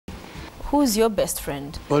Who's your best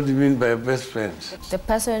friend? What do you mean by best friends? The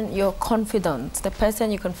person you're confidant, the person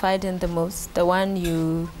you confide in the most, the one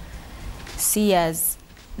you see as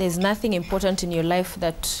there's nothing important in your life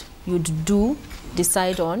that you'd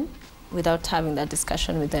decide on without having that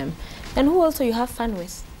discussion with them. And who also you have fun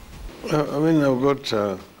with? I mean, I've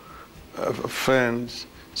got friends,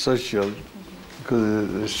 social,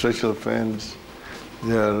 because they're social friends,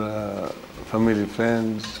 they are family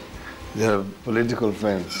friends, they are political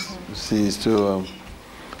friends. See, so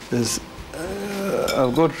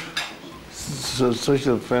I've got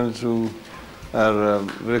social friends who are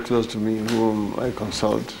very close to me, whom I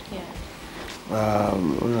consult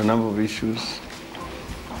on a number of issues.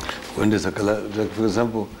 When there's a, like for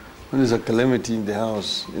example, when there's a calamity in the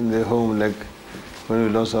house, in the home, like when we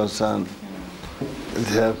lost our son,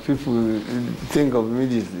 there are people who think of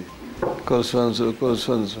immediately, call so-and-so, call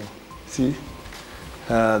so-and-so. See?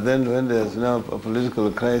 Then when there's now a political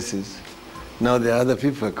crisis, now there are other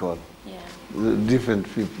people I call, different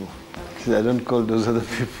people. See, I don't call those other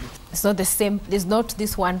people. It's not the same, there's not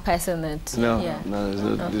this one person that... No, no,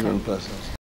 there's not this one person.